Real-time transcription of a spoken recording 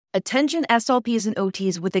Attention SLPs and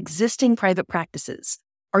OTs with existing private practices.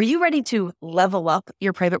 Are you ready to level up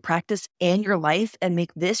your private practice and your life and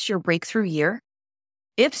make this your breakthrough year?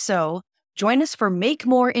 If so, join us for Make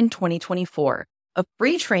More in 2024, a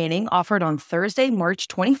free training offered on Thursday, March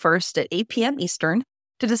 21st at 8 p.m. Eastern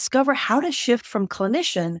to discover how to shift from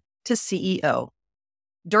clinician to CEO.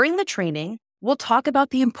 During the training, we'll talk about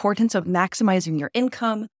the importance of maximizing your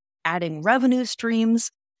income, adding revenue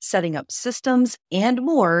streams, setting up systems, and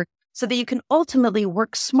more so that you can ultimately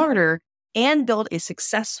work smarter and build a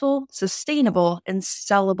successful, sustainable, and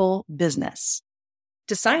sellable business.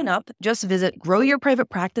 To sign up, just visit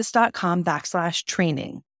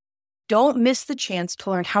growyourprivatepractice.com/training. Don't miss the chance to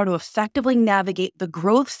learn how to effectively navigate the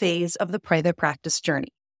growth phase of the private practice journey.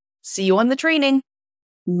 See you on the training.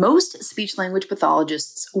 Most speech-language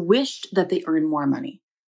pathologists wished that they earned more money.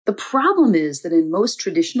 The problem is that in most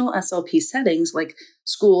traditional SLP settings, like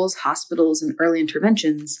schools, hospitals, and early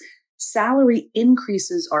interventions, salary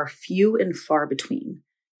increases are few and far between.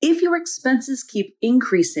 If your expenses keep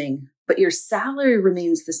increasing, but your salary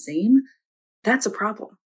remains the same, that's a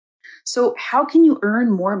problem. So how can you earn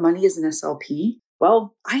more money as an SLP?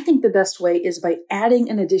 Well, I think the best way is by adding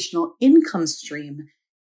an additional income stream.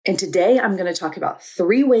 And today I'm going to talk about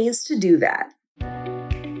 3 ways to do that.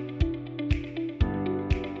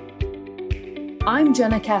 I'm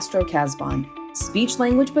Jenna Castro-Casbon,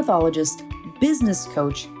 speech-language pathologist, business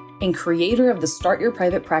coach, and creator of the Start Your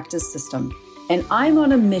Private Practice system. And I'm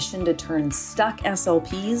on a mission to turn stuck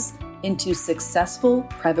SLPs into successful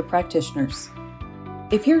private practitioners.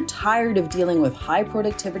 If you're tired of dealing with high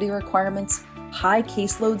productivity requirements, high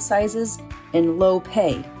caseload sizes, and low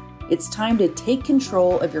pay, it's time to take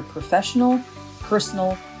control of your professional,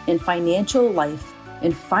 personal, and financial life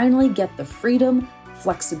and finally get the freedom,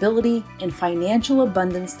 flexibility, and financial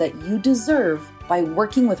abundance that you deserve by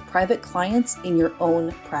working with private clients in your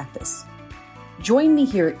own practice. Join me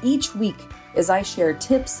here each week as I share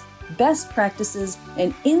tips, best practices,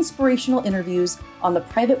 and inspirational interviews on the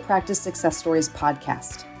Private Practice Success Stories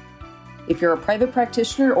podcast. If you're a private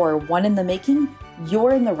practitioner or one in the making,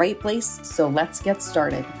 you're in the right place, so let's get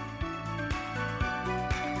started.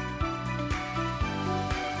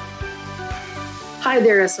 Hi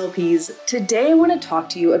there, SLPs. Today I want to talk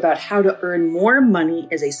to you about how to earn more money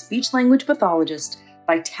as a speech-language pathologist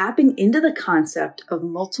by tapping into the concept of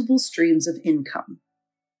multiple streams of income.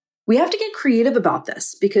 We have to get creative about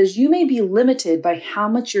this because you may be limited by how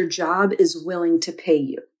much your job is willing to pay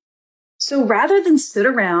you. So rather than sit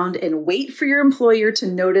around and wait for your employer to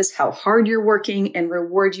notice how hard you're working and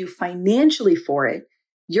reward you financially for it,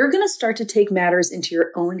 you're going to start to take matters into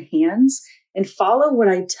your own hands and follow what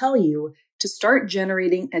I tell you to start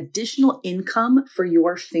generating additional income for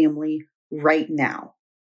your family right now.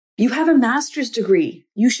 You have a master's degree.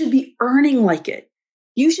 You should be earning like it.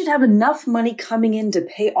 You should have enough money coming in to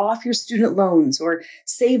pay off your student loans or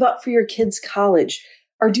save up for your kids' college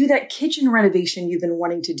or do that kitchen renovation you've been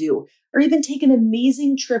wanting to do or even take an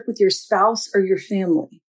amazing trip with your spouse or your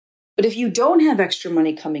family. But if you don't have extra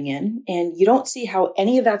money coming in and you don't see how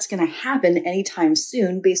any of that's going to happen anytime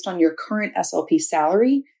soon based on your current SLP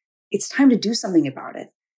salary, it's time to do something about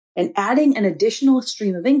it. And adding an additional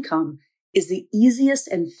stream of income is the easiest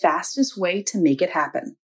and fastest way to make it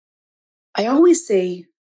happen. I always say,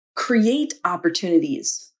 create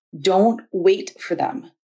opportunities. Don't wait for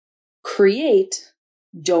them. Create,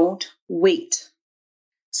 don't wait.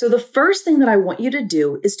 So the first thing that I want you to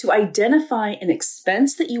do is to identify an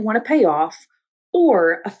expense that you want to pay off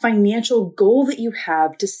or a financial goal that you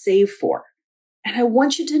have to save for. And I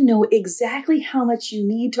want you to know exactly how much you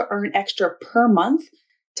need to earn extra per month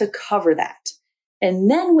to cover that. And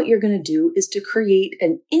then what you're going to do is to create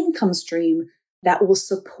an income stream that will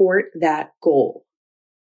support that goal.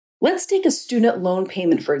 Let's take a student loan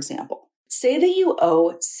payment, for example. Say that you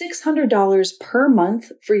owe $600 per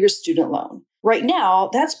month for your student loan. Right now,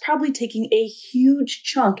 that's probably taking a huge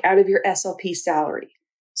chunk out of your SLP salary.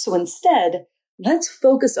 So instead, let's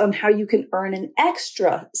focus on how you can earn an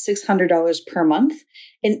extra $600 per month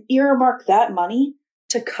and earmark that money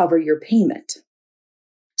to cover your payment.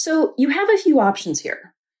 So you have a few options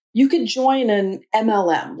here. You could join an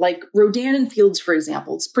MLM, like Rodan and Fields, for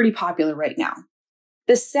example. It's pretty popular right now.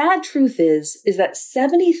 The sad truth is that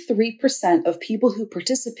 73% of people who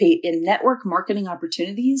participate in network marketing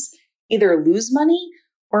opportunities either lose money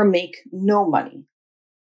or make no money.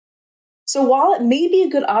 So while it may be a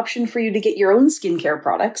good option for you to get your own skincare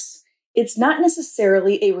products, it's not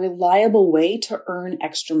necessarily a reliable way to earn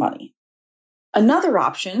extra money. Another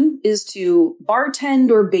option is to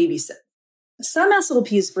bartend or babysit. Some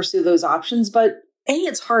SLPs pursue those options, but A,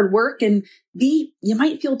 it's hard work, and B, you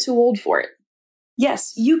might feel too old for it.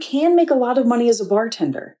 Yes, you can make a lot of money as a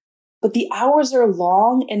bartender, but the hours are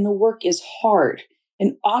long and the work is hard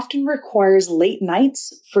and often requires late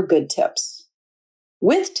nights for good tips.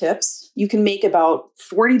 With tips, you can make about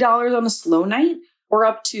 $40 on a slow night or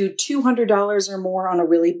up to $200 or more on a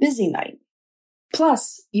really busy night.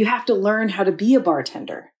 Plus, you have to learn how to be a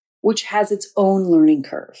bartender, which has its own learning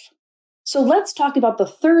curve. So let's talk about the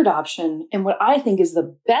third option and what I think is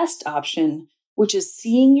the best option, which is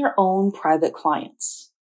seeing your own private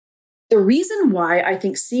clients. The reason why I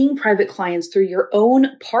think seeing private clients through your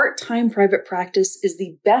own part-time private practice is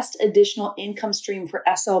the best additional income stream for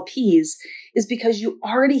SLPs is because you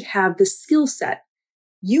already have the skill set.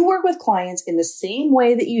 You work with clients in the same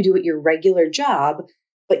way that you do at your regular job,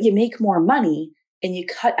 but you make more money and you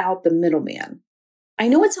cut out the middleman. I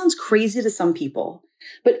know it sounds crazy to some people,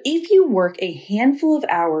 but if you work a handful of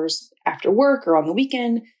hours after work or on the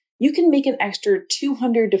weekend, you can make an extra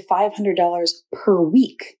 $200 to $500 per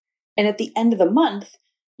week. And at the end of the month,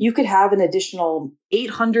 you could have an additional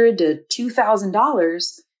 $800 to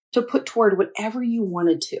 $2,000 to put toward whatever you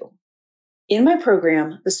wanted to. In my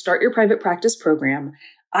program, the Start Your Private Practice program,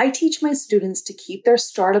 I teach my students to keep their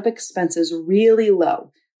startup expenses really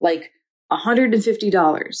low, like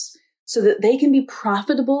 $150, so that they can be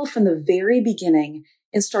profitable from the very beginning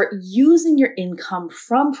and start using your income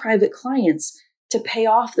from private clients to pay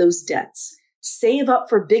off those debts, save up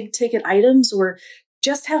for big ticket items, or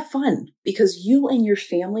just have fun because you and your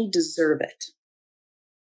family deserve it.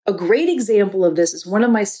 A great example of this is one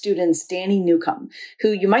of my students, Danny Newcomb, who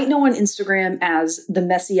you might know on Instagram as the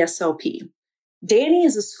Messy SLP. Danny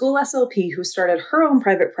is a school SLP who started her own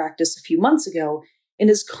private practice a few months ago and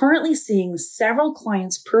is currently seeing several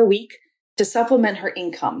clients per week to supplement her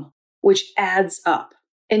income, which adds up.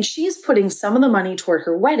 And she's putting some of the money toward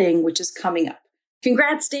her wedding, which is coming up.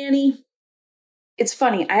 Congrats, Danny. It's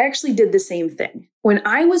funny, I actually did the same thing. When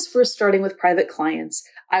I was first starting with private clients,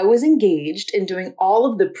 I was engaged in doing all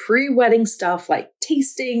of the pre-wedding stuff like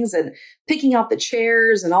tastings and picking out the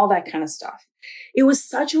chairs and all that kind of stuff. It was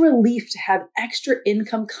such a relief to have extra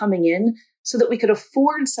income coming in so that we could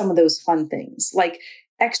afford some of those fun things, like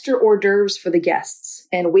extra hors d'oeuvres for the guests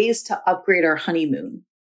and ways to upgrade our honeymoon.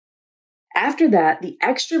 After that, the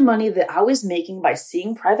extra money that I was making by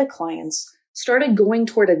seeing private clients started going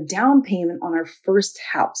toward a down payment on our first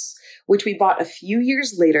house, which we bought a few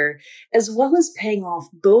years later, as well as paying off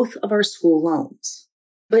both of our school loans.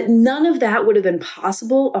 But none of that would have been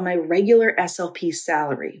possible on my regular SLP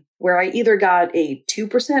salary, where I either got a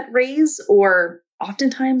 2% raise or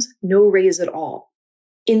oftentimes no raise at all.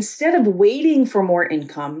 Instead of waiting for more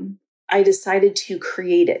income, I decided to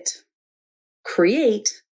create it.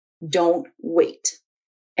 Create, don't wait.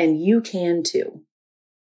 And you can too.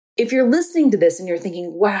 If you're listening to this and you're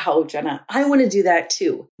thinking, wow, Jenna, I want to do that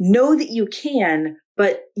too. Know that you can,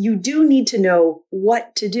 but you do need to know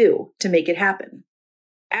what to do to make it happen.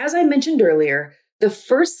 As I mentioned earlier, the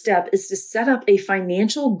first step is to set up a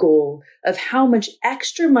financial goal of how much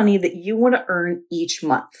extra money that you want to earn each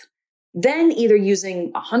month. Then either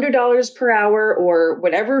using $100 per hour or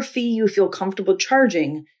whatever fee you feel comfortable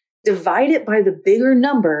charging, divide it by the bigger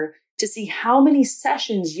number to see how many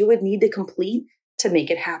sessions you would need to complete to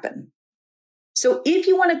make it happen. So if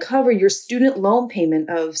you want to cover your student loan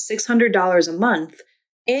payment of $600 a month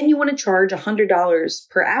and you want to charge $100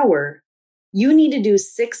 per hour, you need to do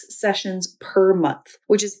 6 sessions per month,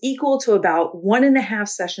 which is equal to about 1.5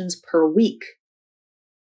 sessions per week.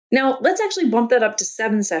 Now, let's actually bump that up to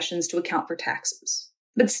 7 sessions to account for taxes.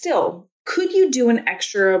 But still, could you do an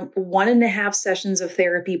extra 1.5 sessions of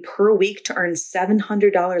therapy per week to earn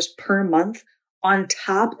 $700 per month on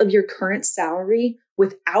top of your current salary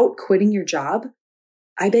without quitting your job?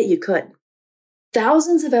 I bet you could.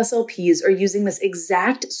 Thousands of SLPs are using this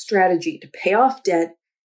exact strategy to pay off debt,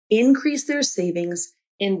 increase their savings,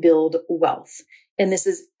 and build wealth. And this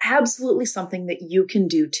is absolutely something that you can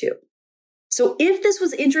do too. So if this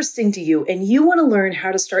was interesting to you and you want to learn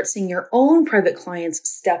how to start seeing your own private clients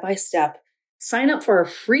step by step, sign up for our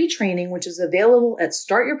free training, which is available at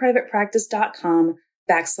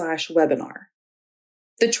startyourprivatepractice.com/webinar.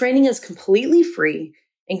 The training is completely free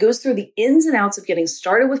and goes through the ins and outs of getting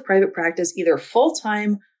started with private practice, either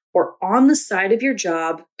full-time or on the side of your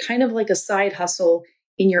job, kind of like a side hustle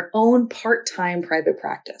in your own part-time private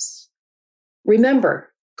practice.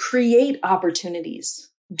 Remember, create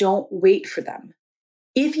opportunities. Don't wait for them.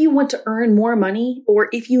 If you want to earn more money, or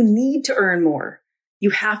if you need to earn more,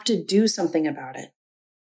 you have to do something about it.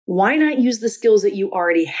 Why not use the skills that you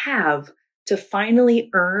already have to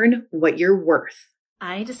finally earn what you're worth?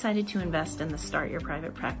 I decided to invest in the Start Your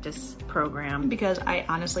Private Practice program because I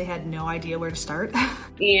honestly had no idea where to start.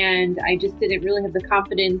 And I just didn't really have the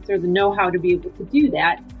confidence or the know-how to be able to do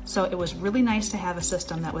that. So it was really nice to have a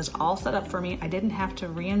system that was all set up for me. I didn't have to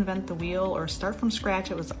reinvent the wheel or start from scratch.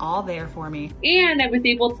 It was all there for me. And I was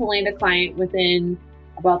able to land a client within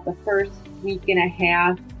about the first week and a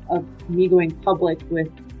half of me going public with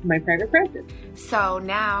my private practice. So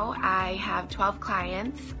now I have 12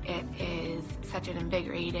 clients. It is such an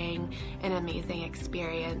invigorating and amazing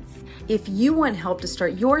experience. If you want help to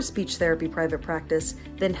start your speech therapy private practice,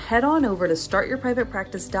 then head on over to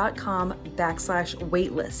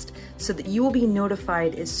startyourprivatepractice.com/waitlist so that you will be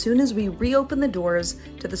notified as soon as we reopen the doors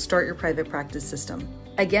to the Start Your Private Practice system.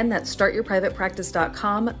 Again, that's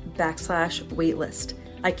startyourprivatepractice.com/waitlist.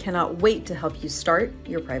 I cannot wait to help you start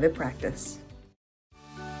your private practice.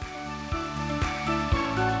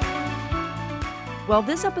 Well,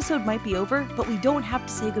 this episode might be over, but we don't have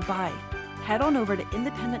to say goodbye. Head on over to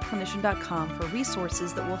independentclinician.com for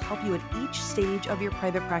resources that will help you at each stage of your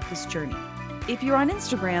private practice journey. If you're on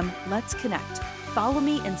Instagram, let's connect. Follow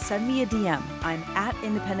me and send me a DM. I'm at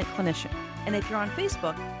Independent Clinician. And if you're on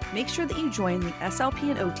Facebook, make sure that you join the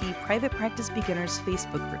SLP and OT Private Practice Beginners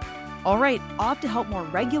Facebook group. All right, off to help more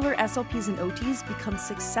regular SLPs and OTs become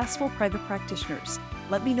successful private practitioners.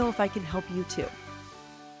 Let me know if I can help you too.